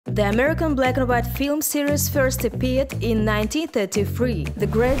The American black and white film series first appeared in 1933. The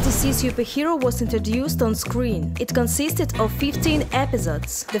great DC superhero was introduced on screen. It consisted of 15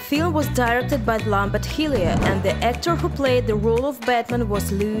 episodes. The film was directed by Lambert Hillier, and the actor who played the role of Batman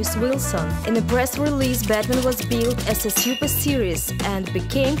was Lewis Wilson. In a press release, Batman was billed as a super series and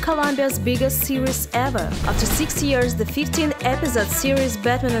became Columbia's biggest series ever. After 6 years, the 15-episode series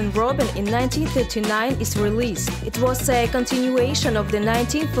Batman and Robin in 1939 is released. It was a continuation of the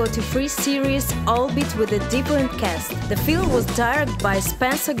 1943 series, albeit with a different cast. The film was directed by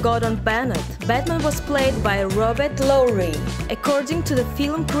Spencer Gordon Bennett. Batman was played by Robert Lowry. According to the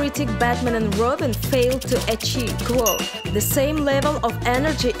film critic, Batman and Robin failed to achieve, quote, the same level of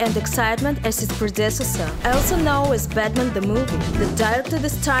energy and excitement as its predecessor, also known as Batman the movie. The director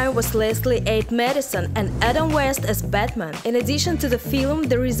this time was Leslie H. Madison and Adam West as Batman. In addition to the film,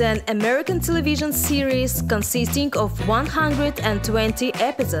 there is an American television series consisting of 120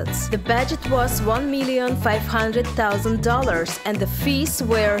 episodes. The budget was $1,500,000 and the fees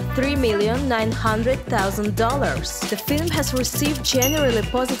were $3,900,000. The film has received generally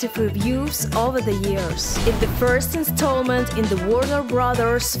positive reviews over the years. It's the first installment in the Warner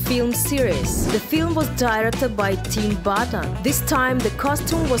Brothers film series. The film was directed by Tim Burton. This time the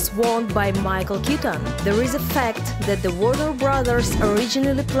costume was worn by Michael Keaton. There is a fact that the Warner Brothers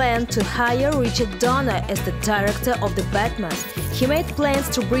originally planned to hire Richard Donner as the director of the Batman. He made plans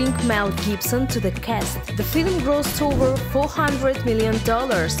to bring Mel Gibson to the cast. The film grossed over $400 million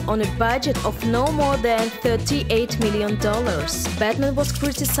on a budget of no more than $38 million. Batman was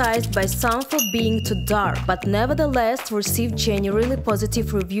criticized by some for being too dark, but nevertheless received generally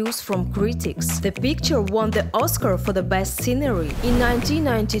positive reviews from critics. The picture won the Oscar for the best scenery. In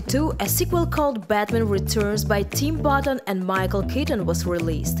 1992, a sequel called Batman Returns by Tim Burton and Michael Keaton was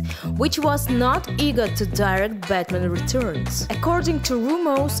released, which was not eager to direct Batman Returns. According to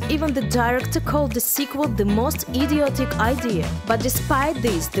rumors, even the director called the sequel the most idiotic idea. But despite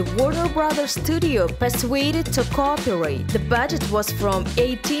this, the Warner Brothers studio persuaded to cooperate. The budget was from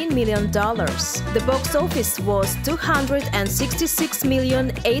 $18 million. The box office was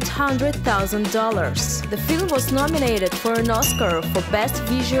 $266,800,000. The film was nominated for an Oscar for Best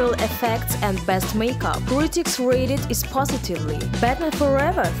Visual Effects and Best Makeup. Critics rated it positively. Batman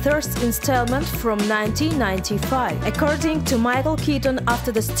Forever, third installment from 1995. According to Michael Keaton,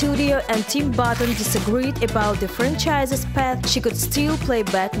 after the studio and Tim Burton disagreed about the franchise's path, she could still play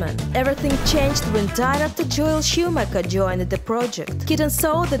Batman. Everything changed when director Joel Schumacher joined the project. Keaton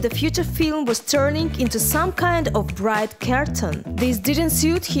saw that the future film was turning into some kind of bright cartoon. This didn't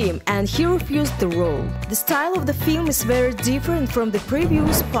suit him and he refused the role. The style of the film is very different from the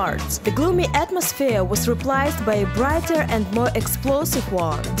previous parts. The gloomy atmosphere was replaced by a brighter and more explosive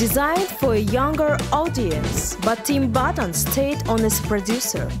one, designed for a younger audience. But Tim Burton stayed on as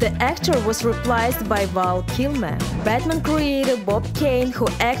producer. The actor was replaced by Val Kilmer. Batman creator Bob Kane, who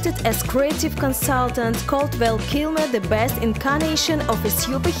acted as creative consultant, called Val Kilmer the best incarnation of a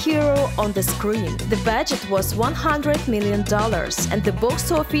superhero on the screen. The budget was $100 million and the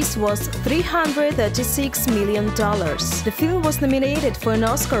box office was $336 million. The film was nominated for an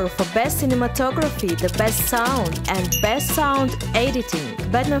Oscar for Best Cinematography, the Best Sound, and Best Sound Editing.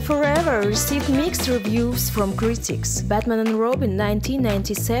 Batman Forever received mixed reviews from critics. Batman and Robin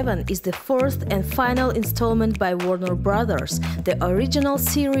 1997 is the fourth and final installment by Warner Brothers, the original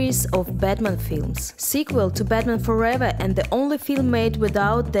series of Batman films. Sequel to Batman Forever and the only film made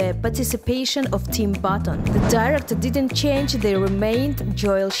without the participation of Tim Burton. The director didn't change, they remained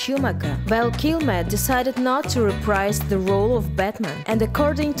Joel Schumacher. Val Kilmer decided not to reprise the role of Batman, and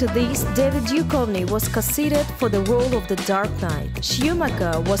according to this, David Duchovny was considered for the role of the Dark Knight.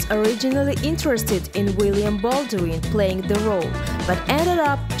 Schumacher was originally interested in William Baldwin playing the role, but ended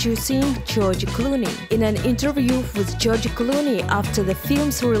up choosing George Clooney. In an interview with George Clooney after the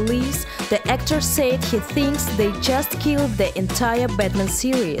film's release, the actor said he thinks they just killed the entire Batman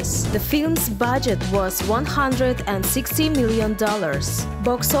series. The film's budget was $160 million.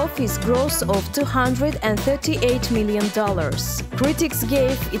 Box office gross of $238 million. Critics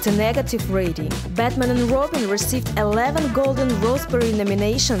gave it a negative rating. Batman and Robin received 11 Golden Raspberry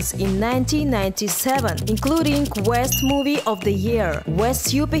nominations in 1997, including Worst Movie of the Year,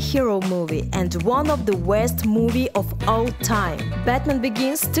 Worst Superhero Movie, and one of the worst movie of all time. Batman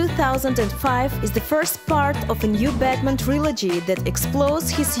Begins 2005 is the first part of a new Batman trilogy that explores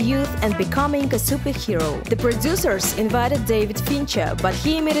his youth and becoming a superhero. The producers invited David Fincher, but but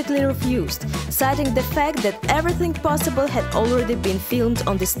he immediately refused, citing the fact that everything possible had already been filmed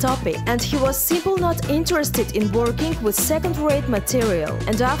on this topic, and he was simply not interested in working with second-rate material.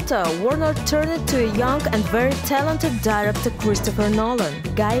 And after, Warner turned to a young and very talented director Christopher Nolan,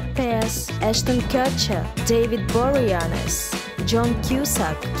 Guy Pearce, Ashton Kutcher, David Boreanaz, John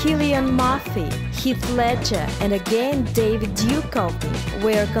Cusack, Cillian Murphy, Heath Ledger, and again David Duchovny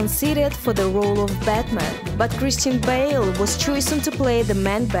were considered for the role of Batman, but Christian Bale was chosen to play the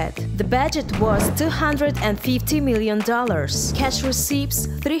Man-Bat. The budget was $250 million. Cash receipts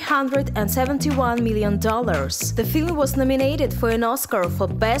 $371 million. The film was nominated for an Oscar for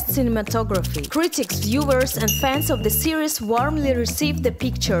Best Cinematography. Critics, viewers, and fans of the series warmly received the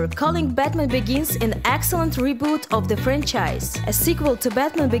picture, calling Batman Begins an excellent reboot of the franchise. A sequel to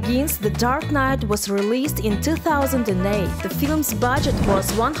Batman Begins, The Dark Knight, was released in 2008. The film's budget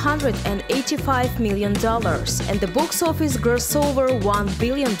was $185 million, and the box office grossed over $1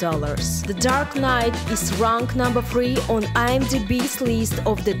 billion. The Dark Knight is ranked number 3 on IMDb's list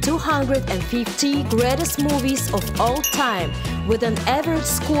of the 250 greatest movies of all time, with an average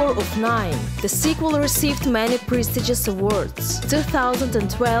score of 9. The sequel received many prestigious awards.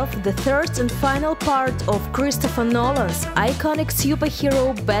 2012, the third and final part of Christopher Nolan's iconic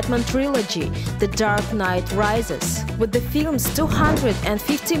superhero Batman trilogy, The Dark Knight Rises. With the film's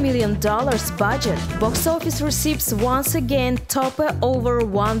 $250 million budget, box office receipts once again topped over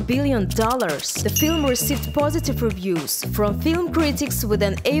 $1 billion. The film received positive reviews from film critics with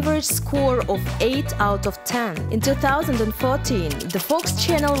an average score of 8 out of 10. In 2014, the Fox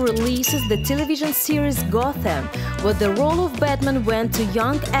channel releases the television series Gotham, where the role of Batman went to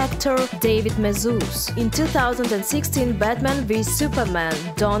young actor David Mazouz. In 2016, Batman v Superman: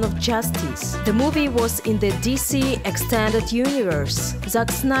 Dawn of Justice. The movie was in the DC Extended Universe.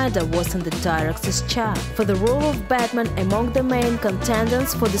 Zack Snyder was in the director's chair. For the role of Batman, among the main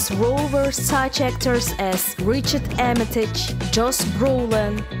contenders for this role were such actors as Richard Armitage, Josh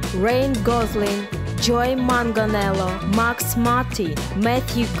Brolin, Ryan Gosling, Joey Manganiello, Max Martin,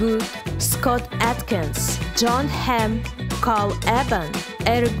 Matthew Good, Scott Adkins, John Hamm, Carl Urban,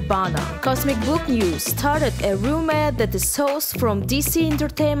 Eric Bana. Cosmic Book News started a rumor that the source from DC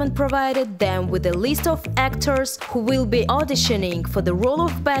Entertainment provided them with a list of actors who will be auditioning for the role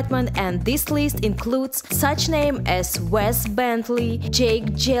of Batman, and this list includes such names as Wes Bentley, Jake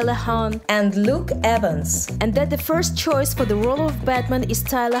Gyllenhaal, and Luke Evans, and that the first choice for the role of Batman is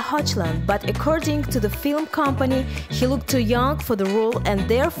Tyler Hoechlin, but according to the film company, he looked too young for the role and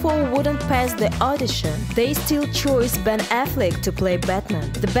therefore wouldn't pass the audition. They still chose Ben Affleck to play Batman.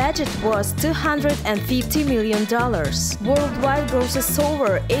 The budget was $250 million. Worldwide grosses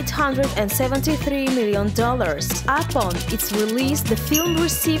over $873 million. Upon its release, the film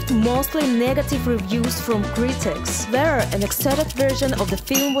received mostly negative reviews from critics. Later, an extended version of the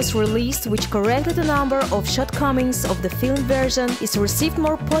film was released which corrected a number of shortcomings of the film version. It received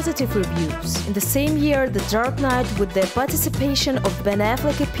more positive reviews. In the same year, The Dark Knight, with the participation of Ben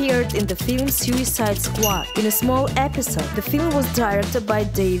Affleck, appeared in the film Suicide Squad. In a small episode, the film was directed by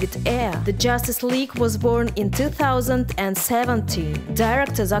David Ayer. The Justice League was born in 2017.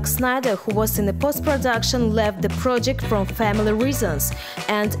 Director Zack Snyder, who was in the post-production, left the project for family reasons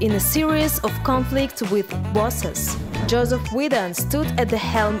and in a series of conflicts with bosses. Joseph Whedon stood at the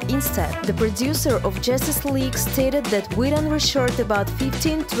helm instead. The producer of Justice League stated that Whedon reshot about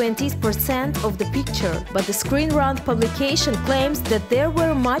 15–20% of the picture, but the Screen Rant publication claims that there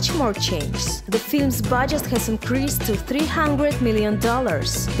were much more changes. The film's budget has increased to $300 million.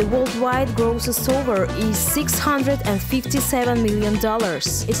 The worldwide grosses over is $657 million.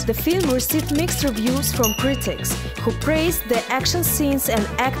 The film received mixed reviews from critics, who praised the action scenes and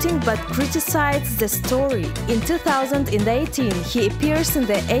acting but criticized the story. In 2018, he appears in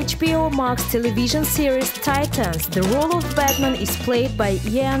the HBO Max television series Titans. The role of Batman is played by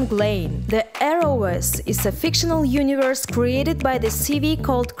Ian Glen. The Arrowverse is a fictional universe created by the CV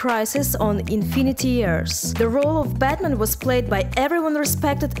called Crisis on Infinite Earths. The role of Batman was played by everyone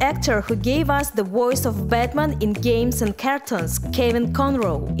respected actor who gave us the voice of Batman in games and cartoons, Kevin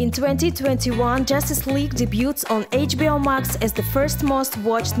Conroy. In 2021, Justice League debuts on HBO Max as the first most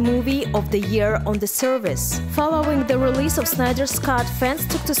watched movie of the year on the service. Following the release of Snyder's Cut, fans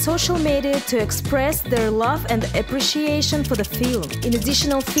took to social media to express their love and appreciation for the film. In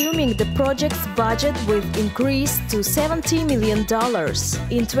additional filming, the project's budget will increase to $70 million.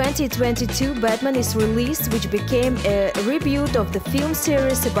 In 2022, Batman is released, which became a reboot of the film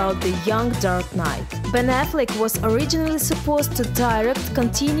series about the young Dark Knight. Ben Affleck was originally supposed to direct,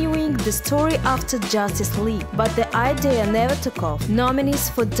 continuing the story after Justice League, but the idea never took off. Nominees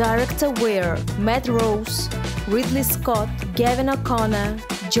for director were Matt Rose, Reed Ridley Scott, Gavin O'Connor,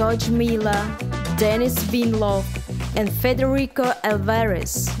 George Miller, Denis Villeneuve, and Federico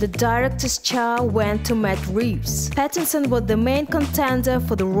Alvarez. The director's chair went to Matt Reeves. Pattinson was the main contender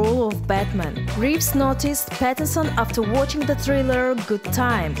for the role of Batman. Reeves noticed Pattinson after watching the thriller Good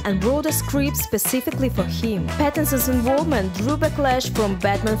Time and wrote a script specifically for him. Pattinson's involvement drew backlash from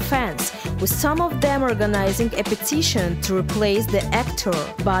Batman fans, with some of them organizing a petition to replace the actor.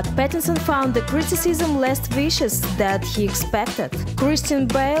 But Pattinson found the criticism less vicious than he expected. Christian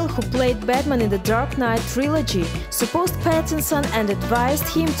Bale, who played Batman in the Dark Knight trilogy, supposed Pattinson and advised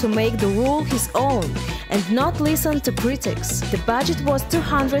him to make the role his own and not listen to critics. The budget was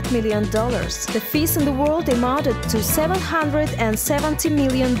 $200 million. The fees in the world amounted to $770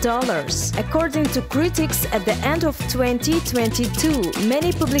 million. According to critics, at the end of 2022,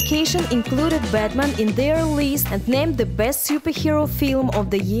 many publications included Batman in their list and named the best superhero film of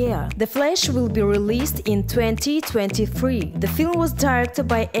the year. The Flash will be released in 2023. The film was directed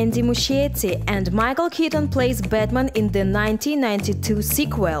by Andy Muschietti, and Michael Keaton plays Batman in the 1992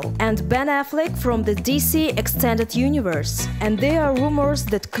 sequel, and Ben Affleck from the DC Extended Universe. And there are rumors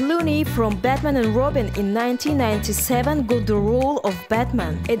that Clooney from Batman and Robin in 1997 got the role of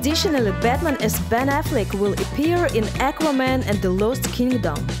Batman. Additionally, Batman as Ben Affleck will appear in Aquaman and the Lost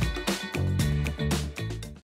Kingdom.